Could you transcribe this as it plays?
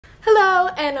Hello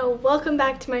and welcome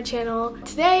back to my channel.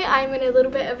 Today I'm in a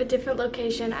little bit of a different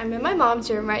location. I'm in my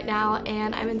mom's room right now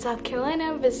and I'm in South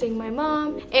Carolina visiting my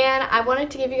mom, and I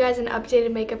wanted to give you guys an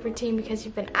updated makeup routine because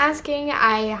you've been asking.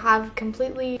 I have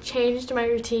completely changed my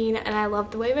routine and I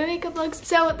love the way my makeup looks.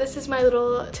 So this is my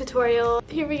little tutorial.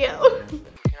 Here we go.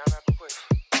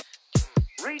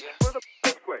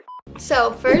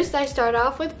 So first I start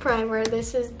off with primer.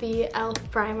 This is the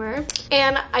e.l.f. primer.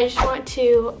 And I just want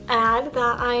to add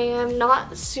that I am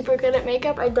not super good at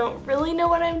makeup. I don't really know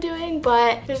what I'm doing,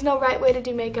 but there's no right way to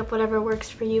do makeup. Whatever works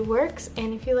for you works.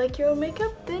 And if you like your own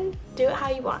makeup, then do it how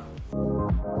you want.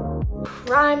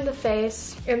 Prime the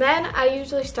face. And then I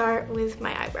usually start with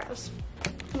my eyebrows.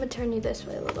 I'm gonna turn you this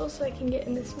way a little so I can get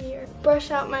in this mirror.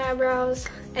 Brush out my eyebrows,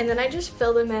 and then I just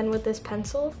fill them in with this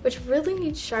pencil, which really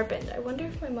needs sharpened. I wonder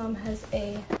if my mom has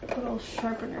a little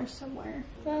sharpener somewhere.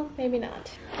 Well, maybe not.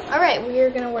 All right, we are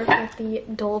gonna work with the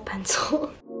dull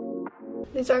pencil.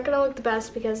 These aren't gonna look the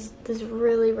best because this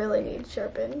really needs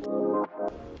sharpened.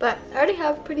 But I already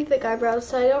have pretty thick eyebrows,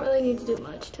 so I don't really need to do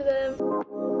much to them.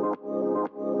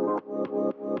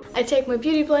 I take my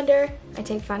beauty blender, I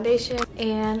take foundation,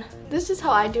 and this is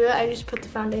how I do it. I just put the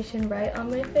foundation right on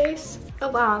my face. Oh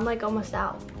wow, I'm like almost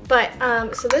out. But,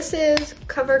 so this is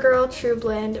CoverGirl True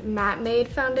Blend Matte Made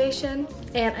Foundation,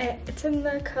 and it's in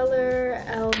the color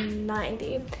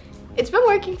L90. It's been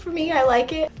working for me, I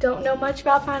like it. Don't know much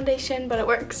about foundation, but it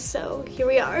works, so here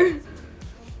we are.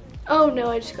 Oh no,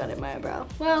 I just got it in my eyebrow.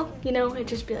 Well, you know, it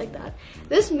just be like that.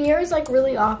 This mirror is like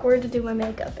really awkward to do my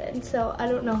makeup in, so I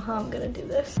don't know how I'm gonna do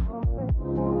this.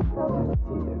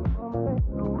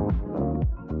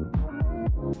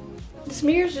 This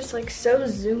mirror is just like so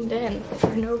zoomed in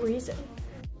for no reason.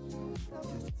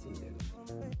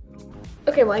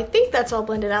 Okay, well I think that's all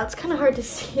blended out. It's kind of hard to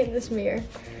see in this mirror.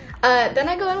 Then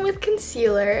I go in with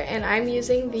concealer, and I'm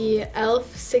using the e.l.f.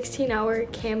 16-Hour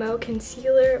Camo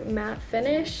Concealer Matte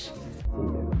Finish.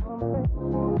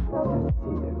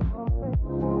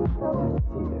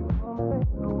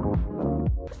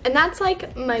 And that's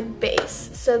like my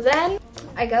base. So then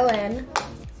I go in,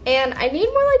 and I need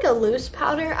more like a loose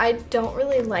powder. I don't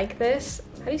really like this.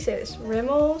 How do you say this?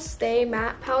 Rimmel Stay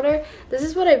Matte Powder. This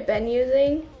is what I've been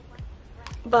using,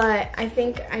 but I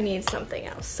think I need something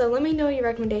else. So let me know your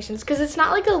recommendations, because it's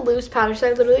not like a loose powder, so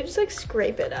I literally just like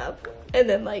scrape it up and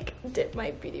then like dip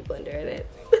my beauty blender in it.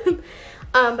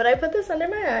 But I put this under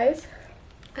my eyes,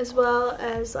 as well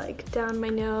as like down my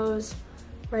nose,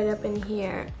 right up in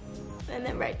here, and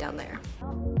then right down there.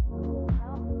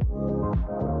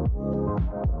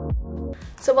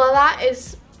 So while that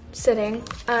is sitting,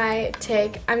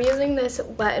 I'm using this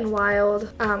Wet n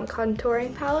Wild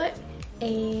contouring palette,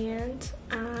 and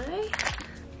I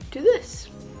do this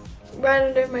right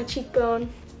under my cheekbone,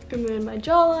 and then my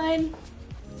jawline,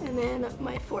 and then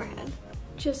my forehead.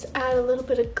 Just add a little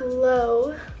bit of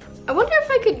glow. I wonder if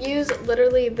I could use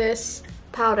literally this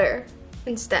powder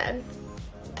instead.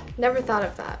 Never thought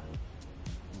of that.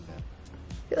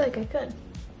 I feel like I could.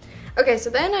 Okay,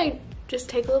 so then I just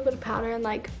take a little bit of powder and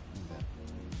like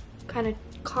kind of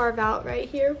carve out right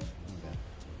here.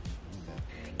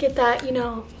 Get that, you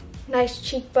know, nice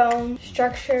cheekbone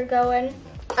structure going.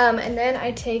 And then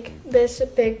I take this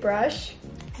big brush,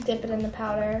 dip it in the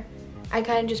powder. I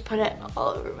kind of just put it all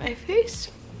over my face.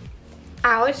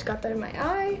 Ow, I just got that in my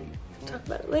eye. Talk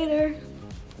about it later.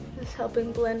 Just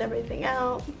helping blend everything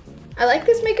out. I like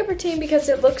this makeup routine because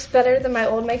it looks better than my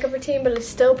old makeup routine, but it's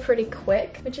still pretty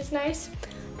quick, which is nice.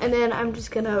 And then I'm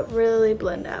just gonna really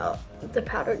blend out the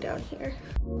powder down here.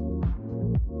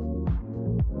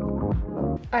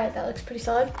 Alright, that looks pretty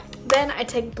solid. Then I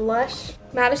take blush.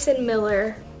 Madison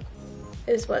Miller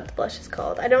is what the blush is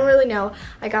called. I don't really know.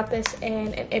 I got this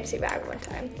in an Ipsy bag one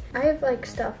time. I have like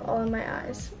stuff all in my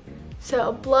eyes.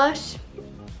 So blush,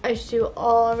 I just do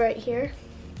all right here.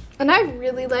 And I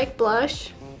really like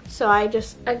blush, so I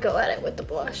go at it with the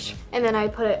blush. And then I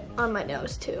put it on my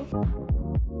nose too.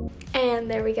 And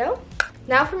there we go.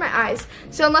 Now for my eyes.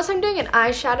 So unless I'm doing an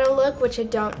eyeshadow look, which I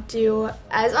don't do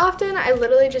as often, I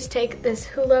literally just take this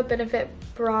Hoola Benefit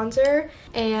bronzer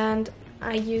and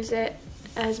I use it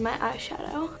as my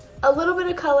eyeshadow. A little bit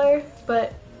of color,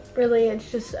 but really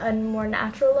it's just a more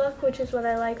natural look, which is what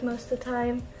I like most of the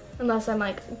time, unless I'm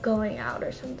like going out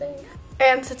or something.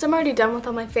 And since I'm already done with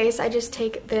all my face, I just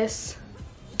take this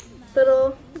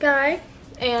little guy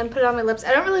and put it on my lips.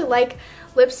 I don't really like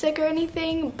lipstick or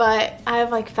anything, but I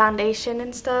have like foundation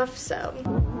and stuff, so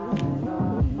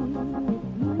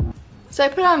So I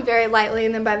put it on very lightly,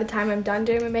 and then by the time I'm done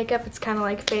doing my makeup, it's kind of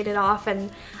like faded off,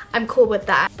 and I'm cool with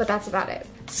that, but that's about it.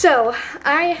 So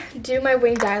I do my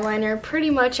winged eyeliner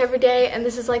pretty much every day, and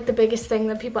this is like the biggest thing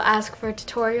that people ask for a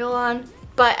tutorial on.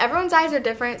 But everyone's eyes are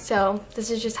different, so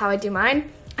this is just how I do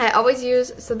mine. I always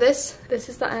use, so this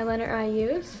is the eyeliner I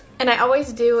use. And I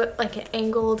always do like an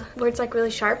angled, where it's like really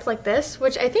sharp like this,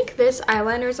 which I think this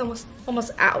eyeliner is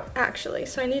almost out actually,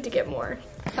 so I need to get more.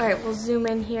 All right, we'll zoom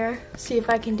in here, see if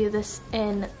I can do this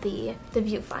in the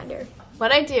viewfinder.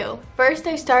 What I do, first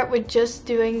I start with just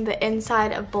doing the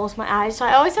inside of both my eyes. So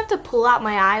I always have to pull out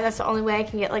my eye. That's the only way I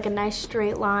can get like a nice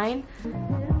straight line.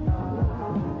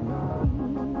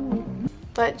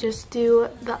 But just do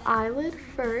the eyelid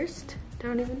first.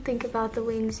 Don't even think about the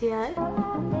wings yet.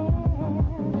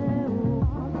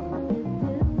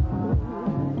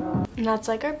 And that's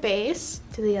like our base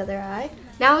to the other eye.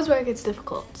 Now is where it gets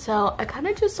difficult. So I kind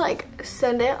of just like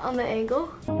send it on the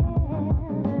angle.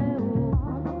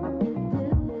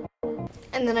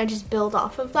 And then I just build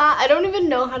off of that. I don't even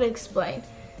know how to explain.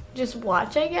 Just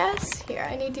watch, I guess. Here,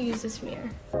 I need to use this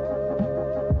mirror.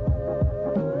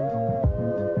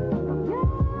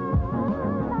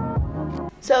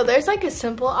 So there's like a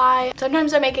simple eye.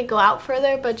 Sometimes I make it go out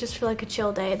further, but just for like a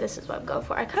chill day, this is what I'm going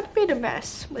for. I kind of made a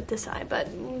mess with this eye, but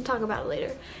we'll talk about it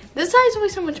later. This eye is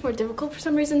always so much more difficult for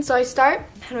some reason. So I start,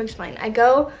 how to explain? I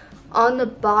go on the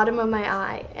bottom of my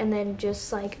eye and then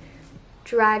just like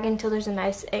drag until there's a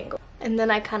nice angle. And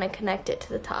then I kind of connect it to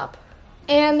the top.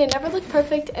 And they never look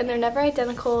perfect, and they're never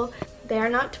identical. They are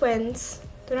not twins.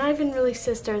 They're not even really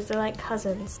sisters, they're like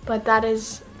cousins. But that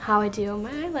is how I do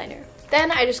my eyeliner. Then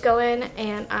I just go in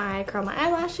and I curl my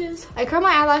eyelashes. I curl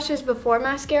my eyelashes before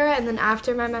mascara, and then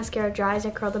after my mascara dries,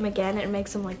 I curl them again, and it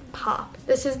makes them like pop.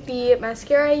 This is the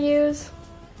mascara I use.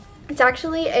 It's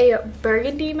actually a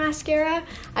burgundy mascara.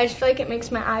 I just feel like it makes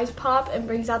my eyes pop and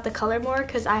brings out the color more,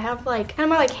 because I have like kind of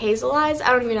more like hazel eyes.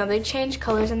 I don't even know, they change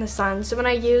colors in the sun. So when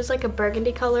I use like a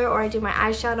burgundy color, or I do my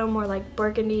eyeshadow more like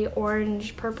burgundy,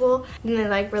 orange, purple, then they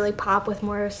like really pop with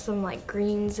more some like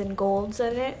greens and golds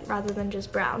in it rather than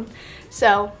just brown.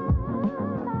 So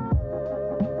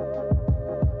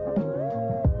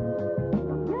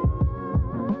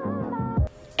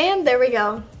and there we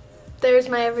go. There's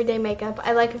my everyday makeup.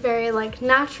 I like a very like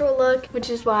natural look, which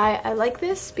is why I like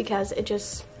this, because it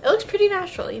looks pretty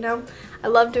natural, you know? I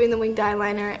love doing the winged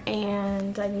eyeliner,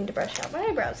 and I need to brush out my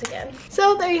eyebrows again.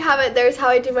 So there you have it. There's how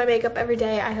I do my makeup every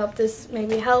day. I hope this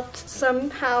maybe helped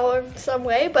somehow or some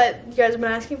way, but you guys have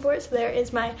been asking for it, so there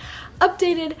is my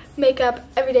updated makeup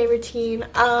everyday routine.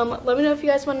 Let me know if you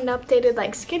guys want an updated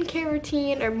like skincare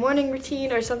routine or morning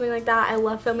routine or something like that. I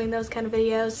love filming those kind of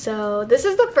videos. So this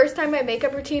is the first time my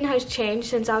makeup routine has changed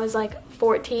since I was like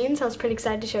 14, so I was pretty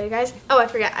excited to show you guys. Oh, I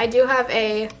forgot. I do have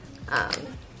a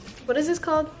what is this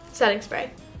called? Setting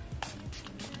spray.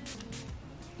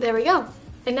 There we go.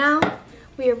 And now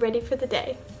we are ready for the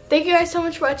day. Thank you guys so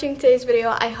much for watching today's video.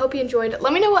 I hope you enjoyed.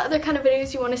 Let me know what other kind of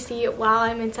videos you want to see while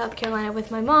I'm in South Carolina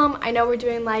with my mom. I know we're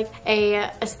doing like a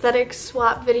aesthetic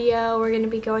swap video. We're going to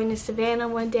be going to Savannah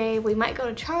one day. We might go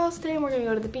to Charleston. We're going to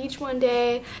go to the beach one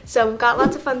day. So we've got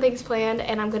lots of fun things planned,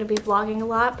 and I'm going to be vlogging a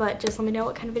lot, but just let me know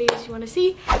what kind of videos you want to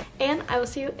see, and I will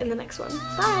see you in the next one.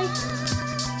 Bye!